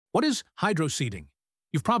What is hydroseeding?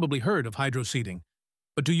 You've probably heard of hydroseeding,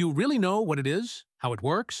 but do you really know what it is, how it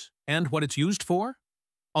works, and what it's used for?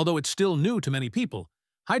 Although it's still new to many people,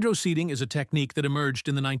 hydroseeding is a technique that emerged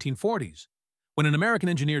in the 1940s, when an American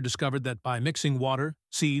engineer discovered that by mixing water,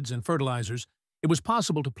 seeds, and fertilizers, it was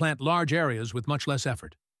possible to plant large areas with much less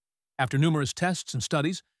effort. After numerous tests and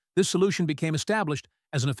studies, this solution became established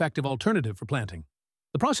as an effective alternative for planting.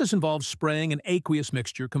 The process involves spraying an aqueous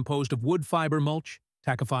mixture composed of wood fiber mulch,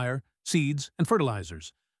 tackifier, seeds, and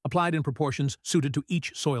fertilizers, applied in proportions suited to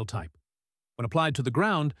each soil type. When applied to the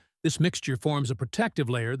ground, this mixture forms a protective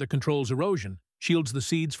layer that controls erosion, shields the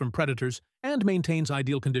seeds from predators, and maintains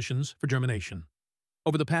ideal conditions for germination.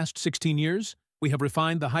 Over the past 16 years, we have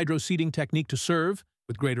refined the hydroseeding technique to serve,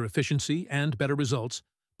 with greater efficiency and better results,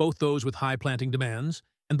 both those with high planting demands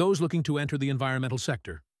and those looking to enter the environmental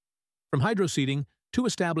sector. From hydroseeding, two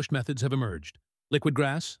established methods have emerged: liquid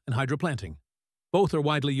grass and hydroplanting. Both are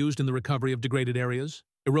widely used in the recovery of degraded areas,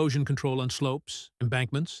 erosion control on slopes,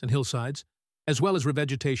 embankments, and hillsides, as well as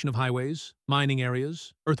revegetation of highways, mining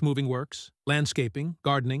areas, earth-moving works, landscaping,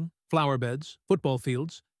 gardening, flower beds, football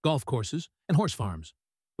fields, golf courses, and horse farms.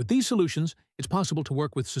 With these solutions, it's possible to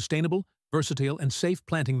work with sustainable, versatile, and safe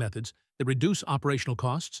planting methods that reduce operational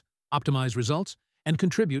costs, optimize results, and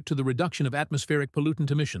contribute to the reduction of atmospheric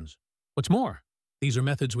pollutant emissions. What's more, these are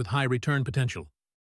methods with high return potential.